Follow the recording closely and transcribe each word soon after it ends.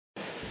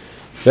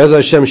Bez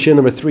Hashem, Shir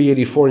number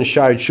 384 in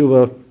Sha'ar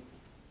Tshuva,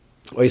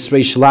 Ois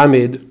Reish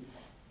Lamed.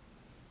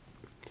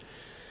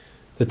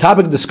 The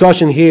topic of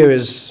discussion here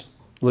is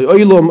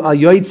Le'olam al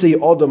yotzei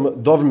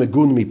Adam davar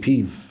megun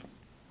mipiv.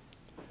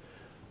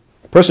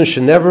 A person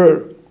should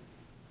never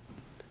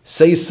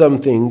say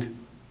something,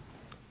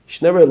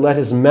 should never let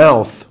his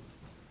mouth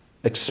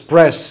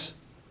express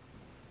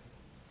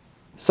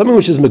something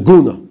which is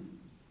meguna,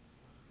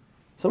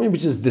 something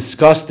which is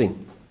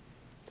disgusting,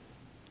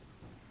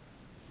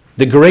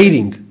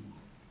 degrading.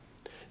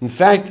 In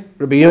fact,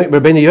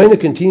 Rabbeinu Yonah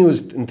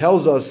continues and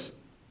tells us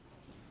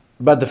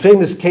about the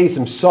famous case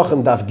in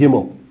Sochem Daf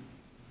Gimel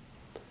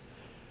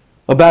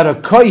about a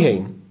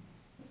kohen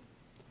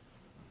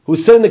who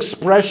said an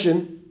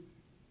expression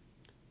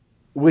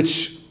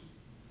which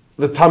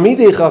the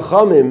Talmidei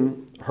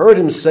Chachamim heard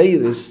him say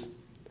this,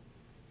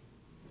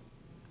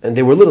 and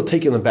they were a little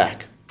taken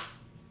aback.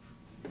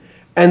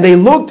 And they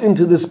looked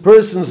into this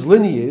person's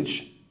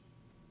lineage,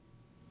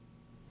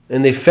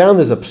 and they found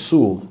there's a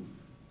psul,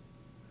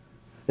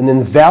 an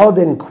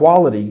invalidating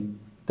quality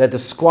that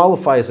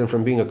disqualifies him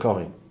from being a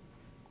kohen.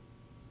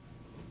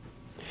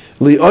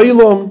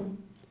 Li'olam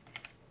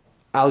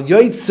al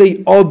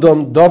yotzei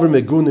adam davar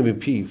meguna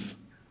mipiv.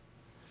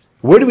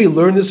 Where do we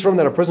learn this from?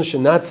 That a person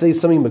should not say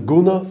something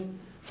meguna,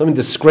 something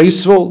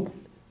disgraceful,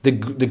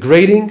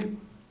 degrading.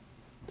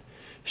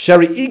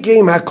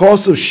 Shari'igim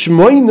hakosav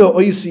shmoina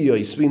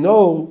oisiyos. We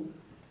know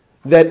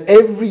that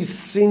every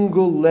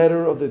single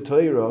letter of the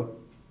Torah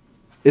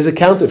is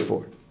accounted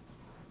for.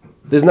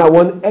 There's not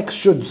one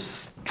extra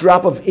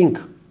drop of ink,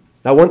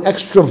 not one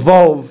extra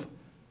vav,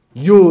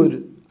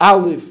 yud,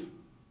 aleph,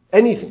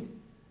 anything.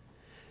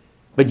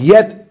 But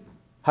yet,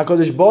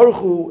 HaKadosh Baruch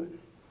Hu,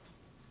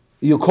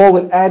 you call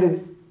it,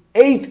 added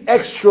 8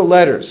 extra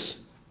letters.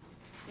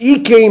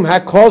 Ikem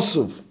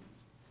HaKosuv.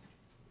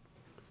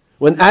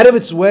 Went out of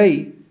its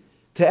way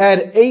to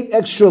add 8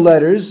 extra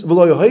letters,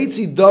 V'lo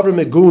yohitzi davar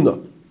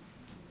meguna,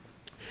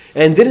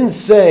 and didn't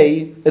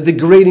say a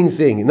degrading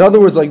thing. In other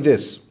words, like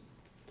this.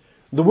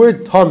 The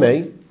word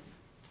tameh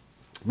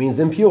means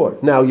impure.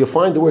 Now, you'll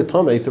find the word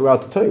tameh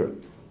throughout the Torah.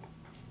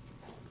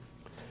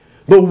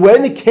 But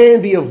when it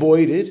can be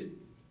avoided,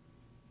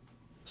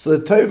 so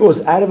the Torah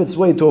goes out of its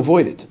way to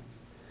avoid it.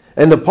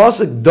 And the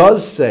pasuk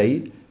does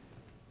say,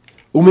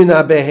 "Umin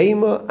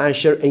habehema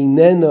asher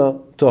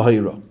einena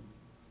tahira."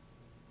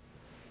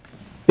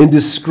 In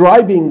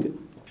describing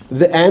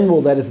the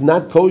animal that is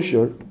not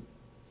kosher,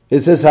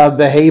 it says,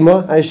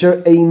 "Habehema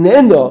asher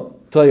einena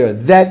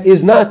tahira." That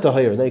is not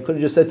tahira. Now you could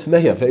have just said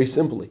tameya very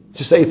simply.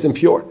 Just say it's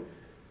impure.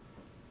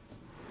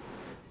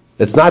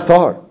 It's not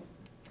tahar.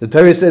 The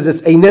Torah says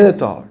it's einena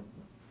tahar,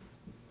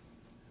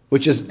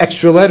 which is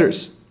extra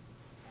letters.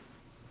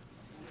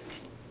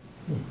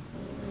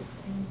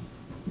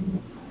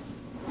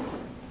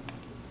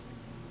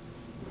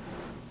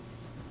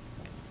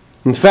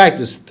 In fact,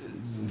 it's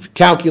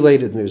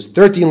calculated, and there's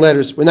 13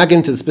 letters. We're not getting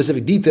into the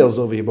specific details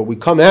over here, but we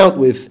come out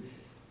with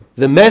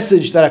the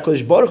message that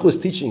HaKadosh Baruch Hu is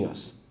teaching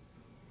us.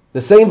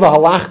 The same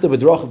v'halachta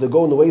b'drachav, to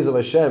go in the ways of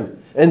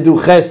Hashem, and do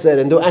chesed,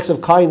 and do acts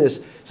of kindness,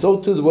 so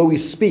too the way we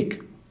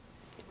speak.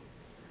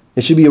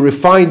 It should be a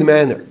refined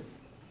manner.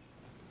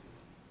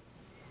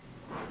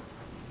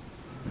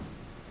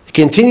 It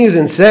continues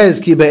and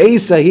says, Ki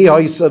be'esahi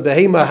ha'isa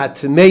behema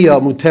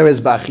ha'temeya muteres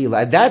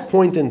ba'achila. At that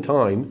point in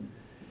time,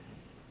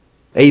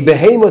 a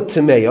behema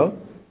temeya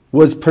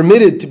was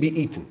permitted to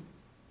be eaten.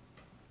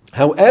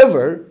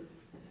 However,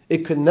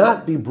 it could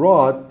not be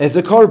brought as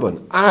a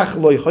korban. Ach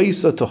lo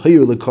ha'isa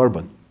tahir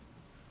lekorban.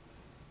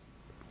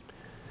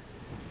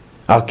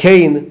 Al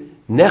kain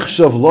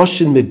nechshav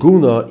loshin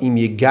meguna im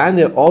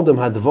yegane adam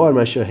hadvar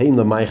masher heim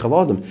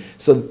la'maychal adam.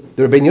 So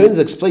the Rebbeinu Yonah is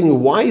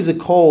explaining, why is it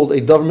called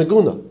a davar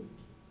meguna?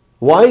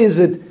 Why is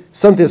it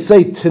something to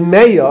say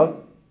temeya?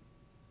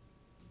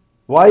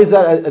 Why is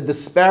that a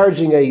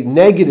disparaging, a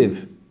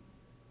negative?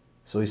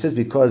 So he says,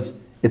 because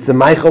it's a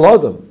maychal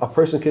adam. A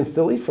person can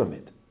still eat from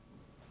it.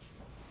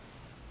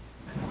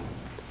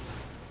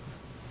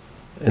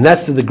 And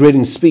that's the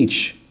degrading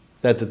speech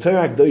that the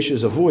Torah HaKadosh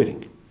is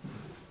avoiding.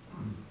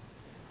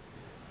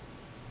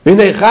 Person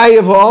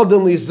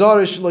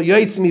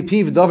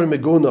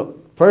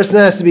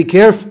has to be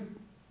careful.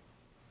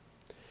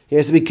 He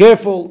has to be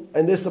careful,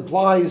 and this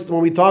applies to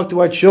when we talk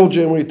to our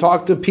children, when we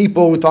talk to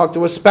people, we talk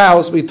to a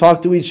spouse, we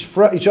talk to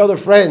each other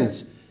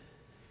friends,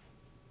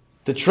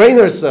 to train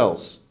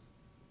ourselves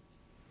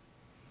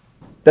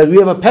that we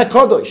have a peh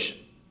kadosh.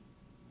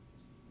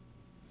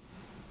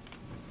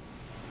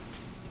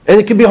 And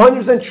it can be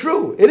 100%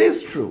 true. It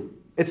is true.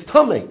 It's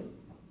tameh.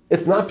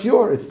 It's not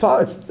pure.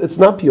 It's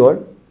not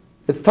pure.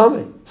 It's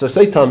tameh. So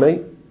say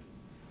tameh.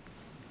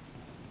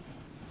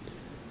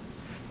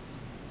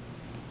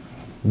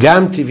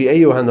 Gam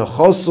tivi'eyu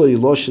hanachoso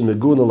yiloshin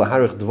meguna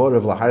laharich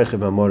dvorav laharich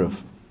amorav.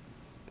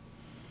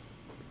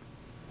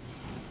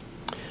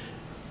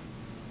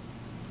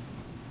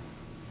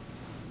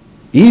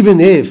 Even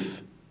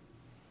if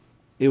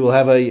it will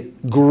have a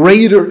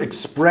greater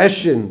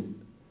expression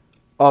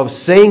of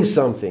saying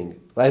something,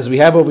 as we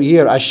have over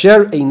here,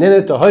 asher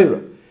einena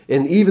tahira.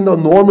 And even though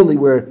normally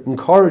we're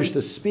encouraged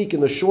to speak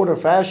in a shorter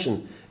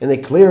fashion, in a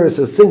clear,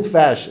 succinct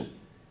fashion,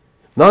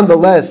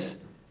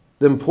 nonetheless,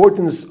 the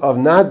importance of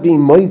not being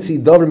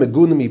moitzi davar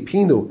meguna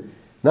mipinu,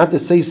 not to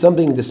say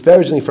something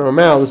disparagingly from our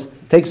mouths,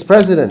 takes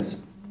precedence.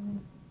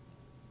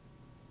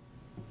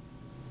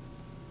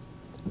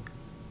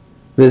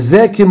 And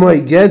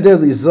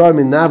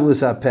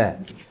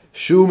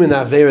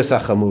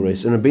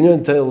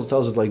Rabbeinu tells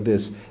us like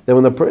this, that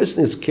when a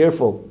person is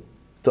careful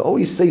to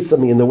always say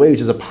something in the way which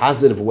is a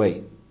positive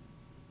way,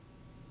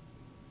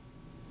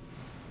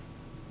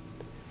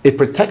 it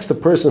protects the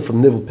person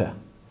from nivel peh.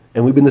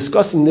 And we've been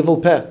discussing nivel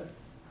peh,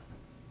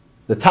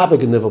 the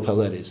topic of nivel peh,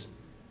 that is,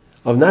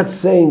 of not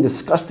saying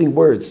disgusting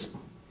words,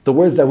 the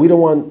words that we don't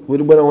want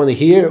to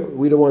hear,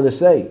 we don't want to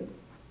say.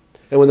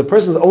 And when the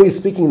person is always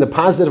speaking in the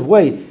positive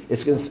way,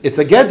 it's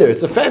a gather,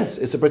 it's a fence,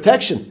 it's a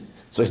protection.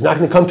 So he's not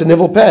going to come to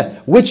nivel peh,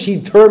 which he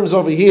terms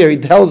over here, he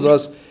tells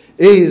us,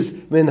 is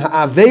min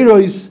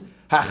ha'averos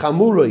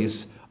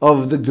ha'chamuros,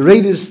 of the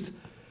greatest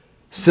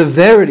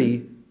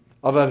severity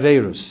of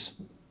averos.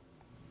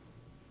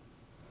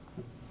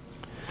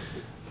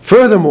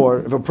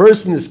 Furthermore, if a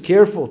person is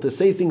careful to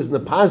say things in a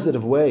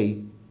positive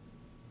way,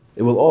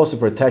 it will also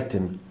protect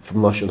him from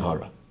lashon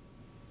hara.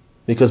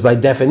 Because by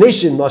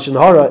definition, lashon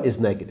hara is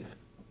negative.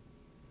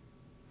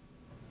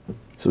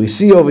 So we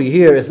see over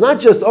here, it's not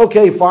just,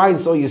 okay, fine,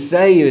 so you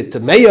say it to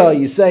Meya,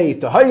 you say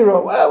it to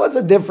Hayra, well, what's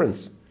the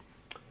difference?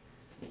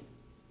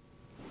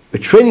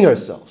 We're training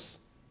ourselves.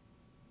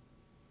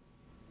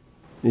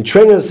 We're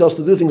training ourselves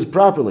to do things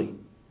properly.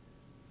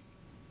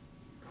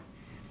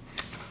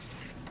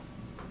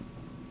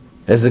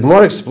 As the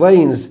Gemara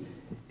explains,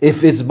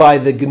 if it's by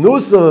the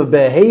gnus of a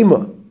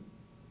behema,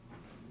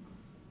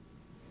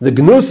 the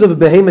gnus of a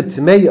behema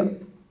tmeya,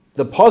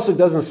 the pasuk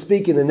doesn't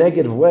speak in a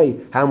negative way,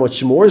 how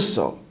much more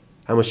so?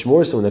 How much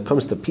more so when it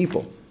comes to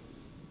people?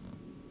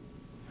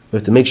 We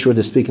have to make sure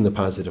to speak in a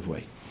positive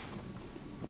way.